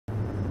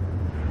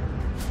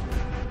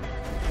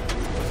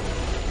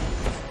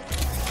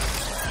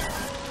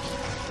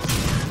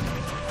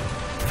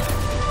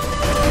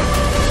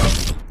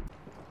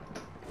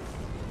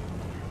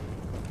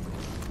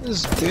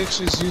This bitch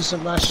is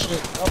using my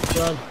shit. I'm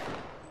done.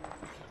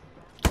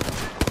 The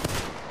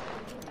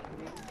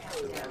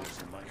battle's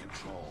in my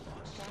control.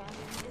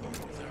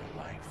 Move their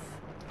life.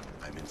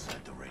 I'm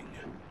inside the ring.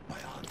 My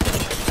heart.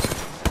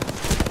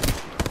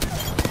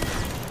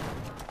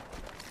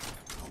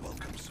 A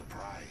welcome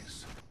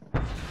surprise.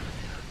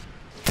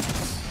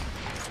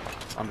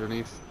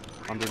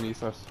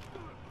 Underneath us.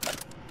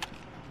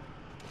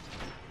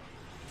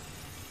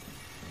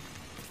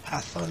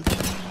 I thought.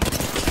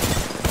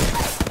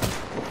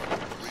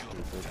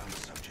 Down the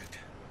subject.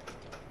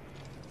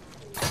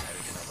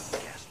 Adding another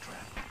gas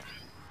trap.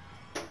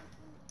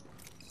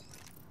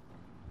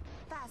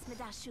 Pass me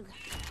that sugar.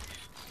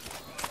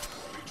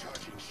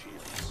 Recharging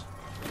shields.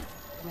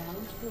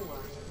 Round 4.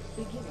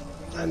 Beginning.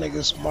 That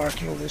nigga's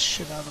marking this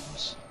shit out of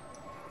us.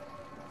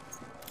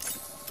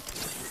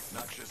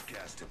 Noxious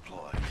gas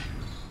deployed.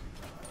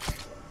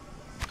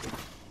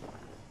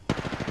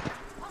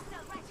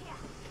 Hostile right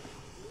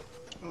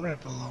here.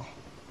 Right below.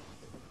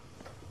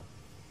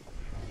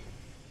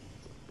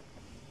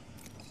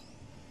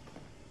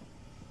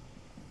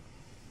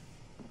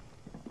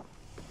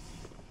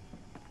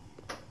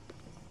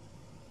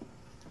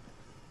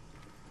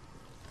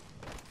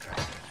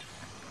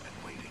 And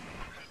waiting.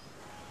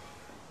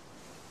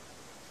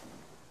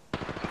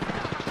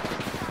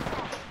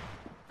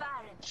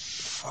 Firing.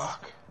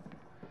 Fuck.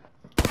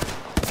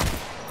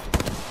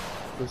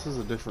 This is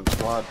a different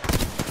squad.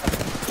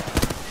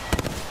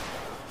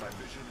 My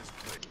vision is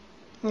clear.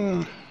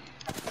 Hmm.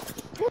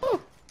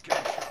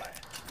 Getting shy.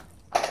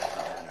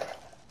 Burner.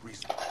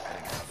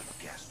 Adding another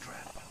gas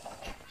trap.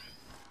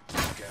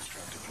 Gas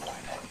trap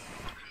deployed.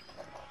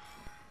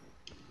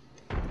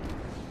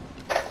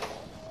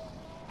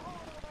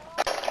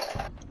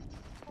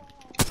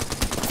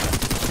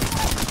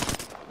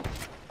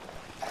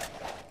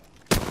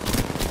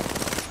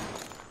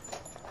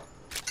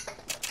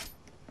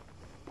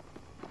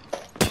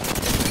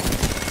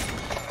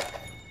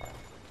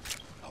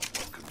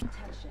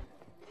 Attention.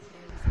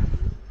 There is a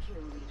new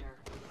kill leader.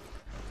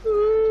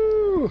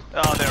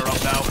 Oh, they're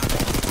up now.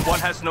 One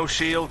has no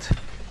shield.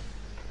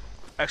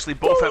 Actually,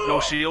 both have no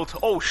shield.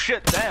 Oh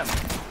shit, damn.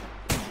 Champion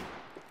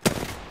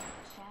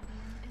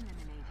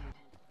eliminated.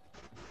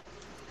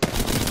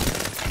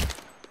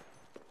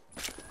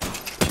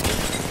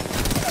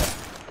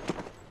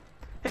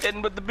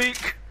 Hitting with the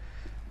beak.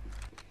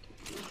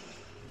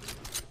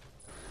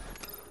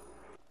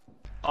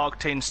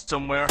 Octane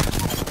somewhere.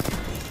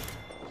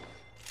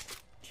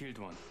 Killed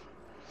one.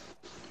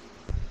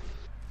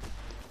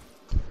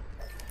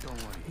 Don't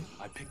worry,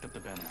 I picked up the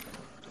banner.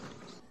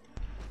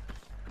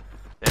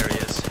 There he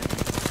is.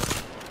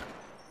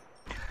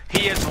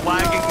 He is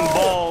lagging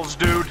balls,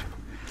 dude.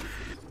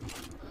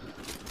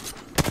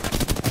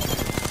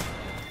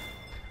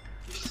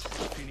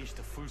 Finished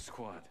the full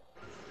squad.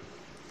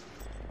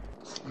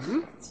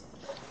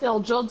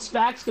 Hell, John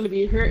Spack's gonna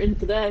be hurting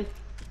today.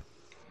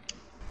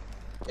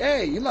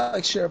 Hey, you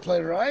like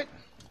SharePlay, right?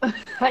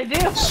 I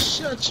do.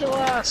 Shut your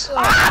ass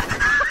up.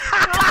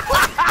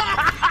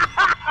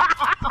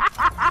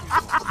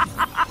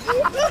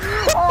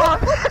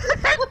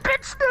 That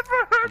bitch never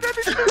heard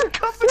anything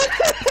coming.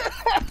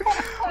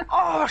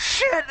 Oh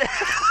shit.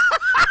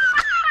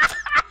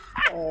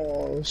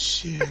 Oh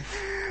shit.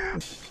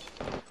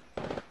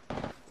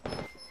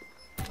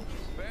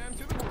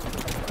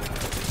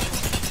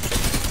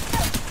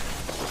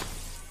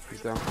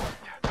 He's down.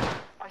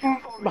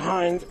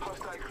 Behind.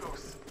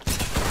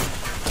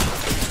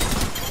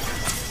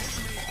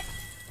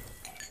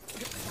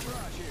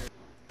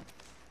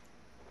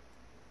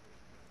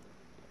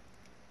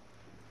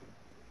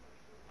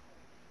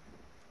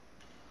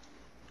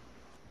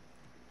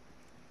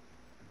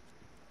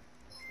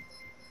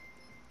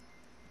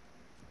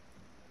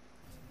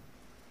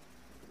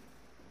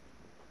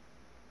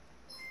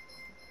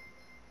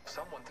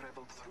 Someone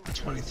traveled through.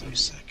 23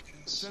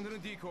 seconds. Send in a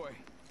decoy.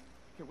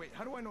 Okay, wait,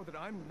 how do I know that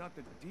I'm not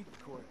the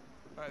decoy?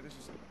 Alright, this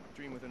is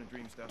dream within a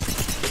dream stuff. The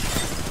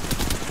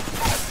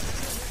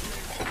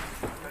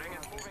ring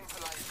is moving to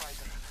live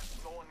fighter.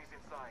 No one is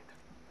inside.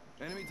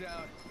 Enemy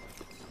down.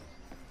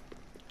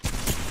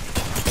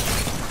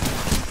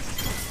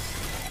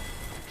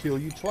 Kill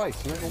you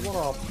twice, nigga. What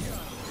up?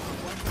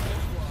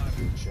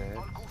 Good Chad.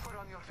 All Cooper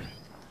on your feet.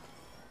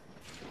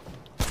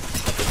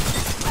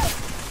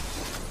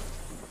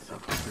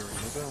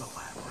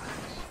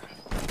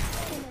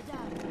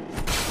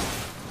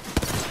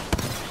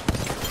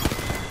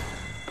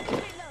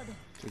 Reloading.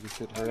 Take your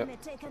shit, hurry up. Enemy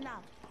taken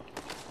out.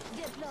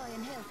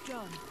 Deploying health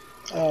drone.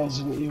 That was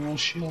an evil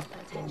shield.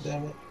 God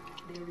damn it.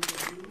 There is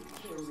a new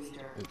kill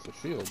leader. It's a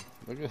shield.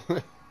 Look at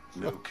that.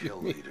 No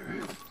kill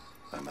leader.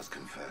 I must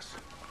confess,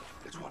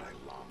 it's what I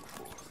long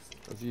for.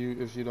 If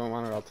you don't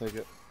want it, I'll take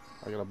it.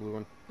 I got a blue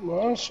one.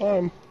 Well, it's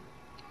fine.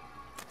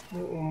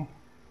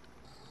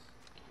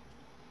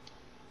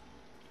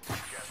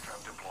 Gas trap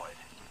deployed.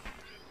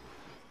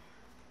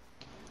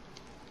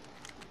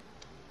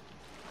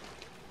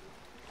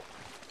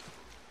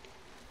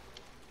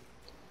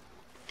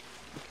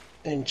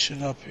 Ain't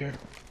shit up here.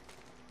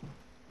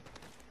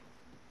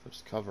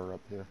 There's cover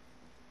up here.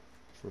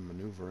 for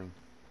maneuvering.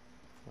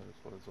 That is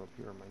what is up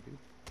here, my dude.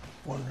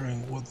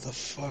 Wondering what the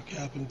fuck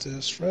happened to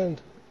his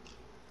friend.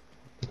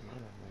 Yeah,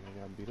 I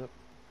got beat up.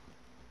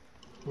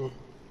 Hmm.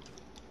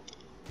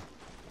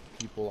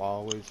 People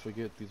always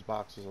forget these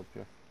boxes up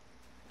here.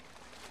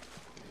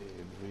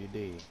 Every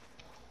day.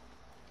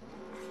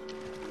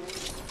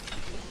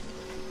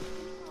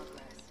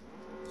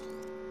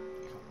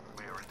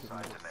 We are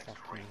inside the next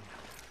ring.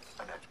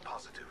 A net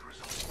positive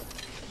result.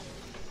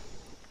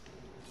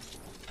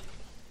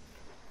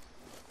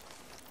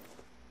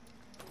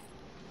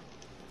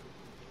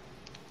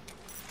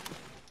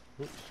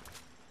 Oops.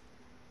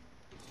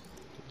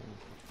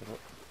 Pick it up.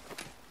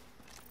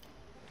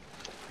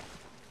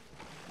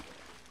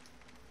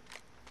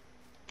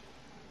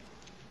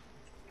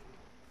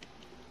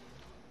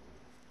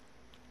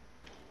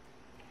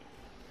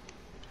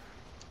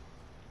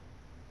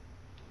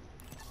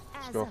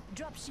 As go. a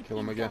dropship Kill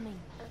him again. incoming.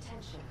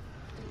 Attention.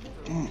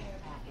 Delivery care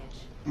package.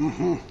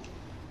 Mm-hmm.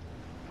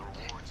 The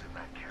rewards in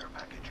that care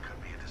package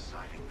could be a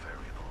deciding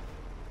variable.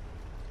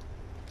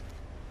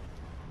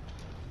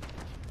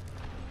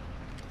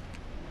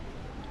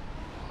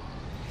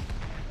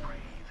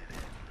 Breathe it in.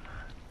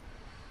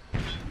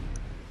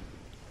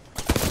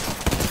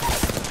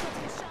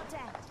 Getting shot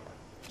at.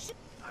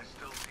 I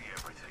still see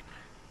everything.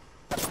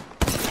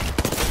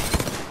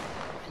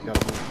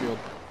 Gotta move field.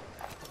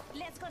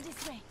 Let's go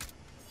this way.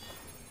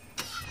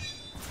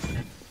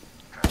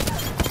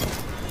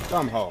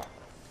 Somehow.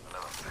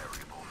 Another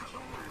variable for the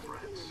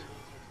Reds.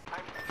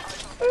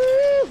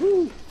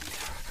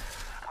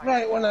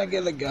 Right when I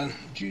get a gun.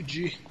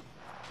 GG.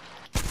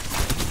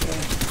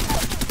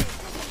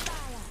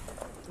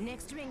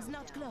 Next ring's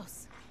not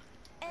close.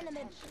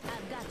 Enemy,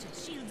 I've got you.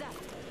 Shields up.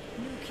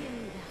 New kill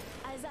leader.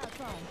 Eyes out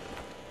for him.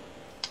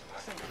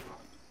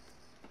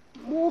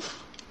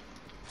 Woof.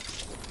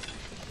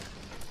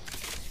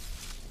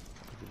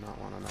 I do not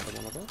want another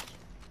one of those.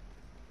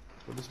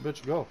 Where'd this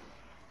bitch go?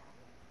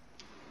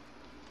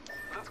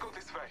 Let's go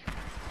this way.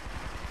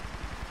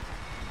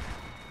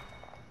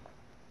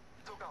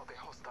 Took out a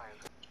hostile.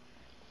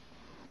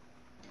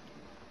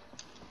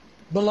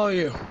 Below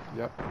you.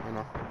 Yep, I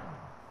know.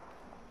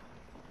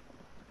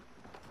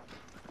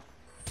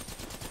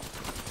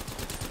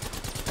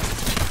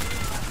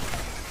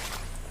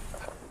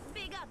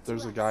 Big up to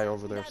There's a us. guy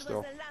over there That still.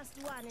 was the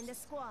last one in the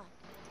squad.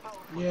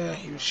 Yeah,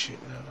 he was shooting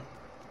at him.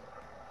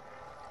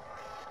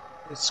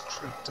 It's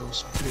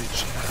Crypto's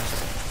bitch ass.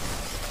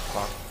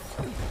 Fuck.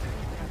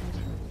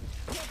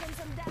 Getting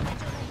some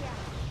damage over here.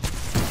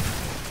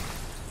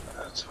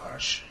 That's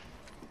harsh.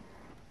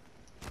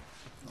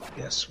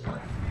 Guess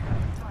what?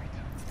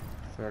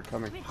 They're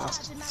coming.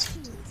 Recharging my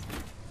shields.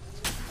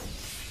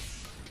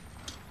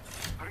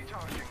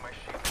 Recharging my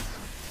shield.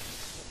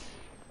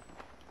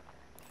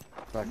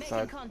 Back Making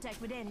side. contact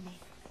with enemy.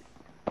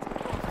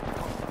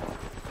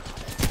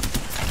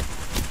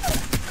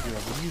 Yeah,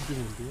 what are you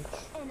doing, bitch?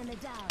 Enemy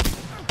down.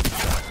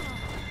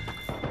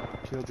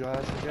 Killed your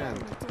ass again.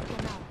 Enemy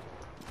taken out.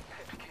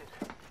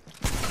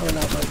 Coming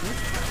out like this.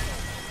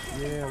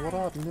 Yeah, what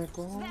up,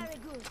 Nico? Very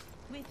good.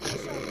 We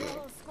finished off the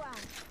whole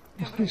squad.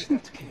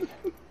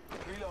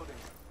 Reloading.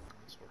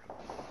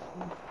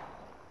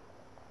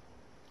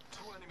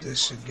 This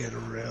should get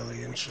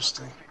really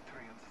interesting.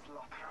 Victory and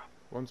slaughter.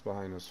 One's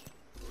behind us.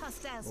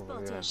 Hostile Oh,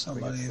 spotted. yeah.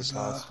 Somebody I think it's is, the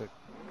plastic.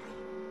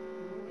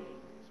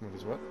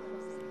 Somebody's what?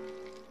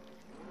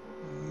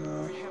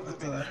 No, I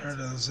thought I heard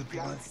a zip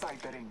line. Outside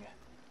the ring.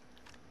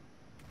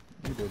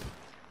 You did.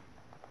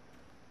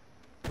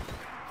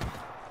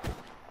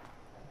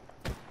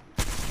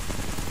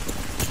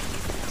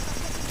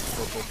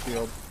 Purple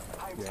field.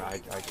 Yeah, I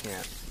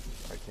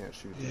can't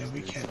shoot Yeah, these we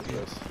dudes can't like do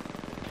it. this.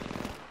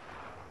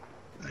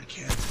 I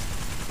can't.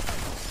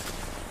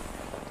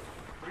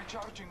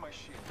 Recharging my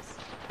shields.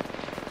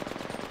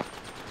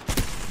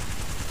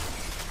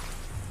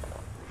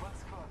 One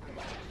squad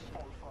remaining.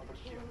 All father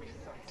give me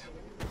sight.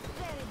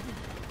 Very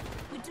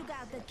good. We took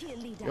out the kill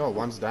leader. Yo,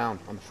 one's down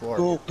on the floor.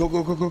 Go, go,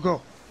 go, go, go,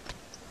 go.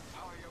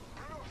 How are you?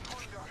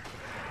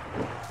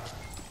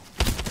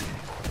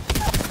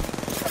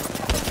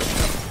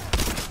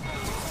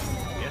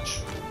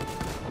 Bitch.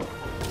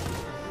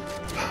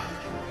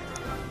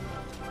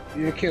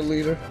 You're a kill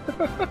leader.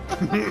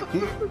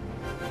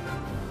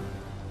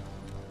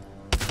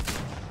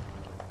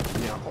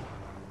 Yeah.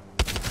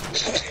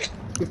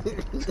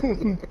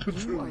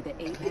 You are the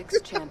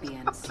Apex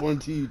champions.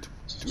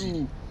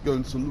 22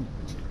 gun salute.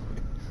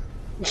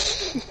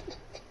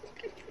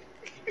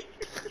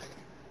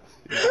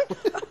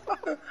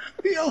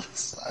 Yo,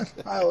 son,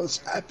 I was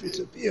happy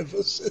to be of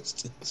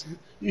assistance.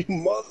 You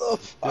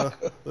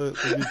motherfucker.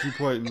 Look at you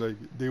pointing like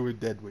they were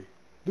dead way.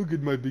 Look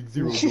at my big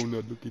zero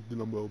donut. Look at the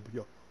number over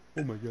here.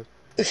 Oh my god.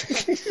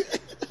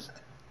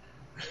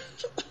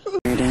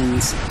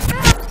 Gardens.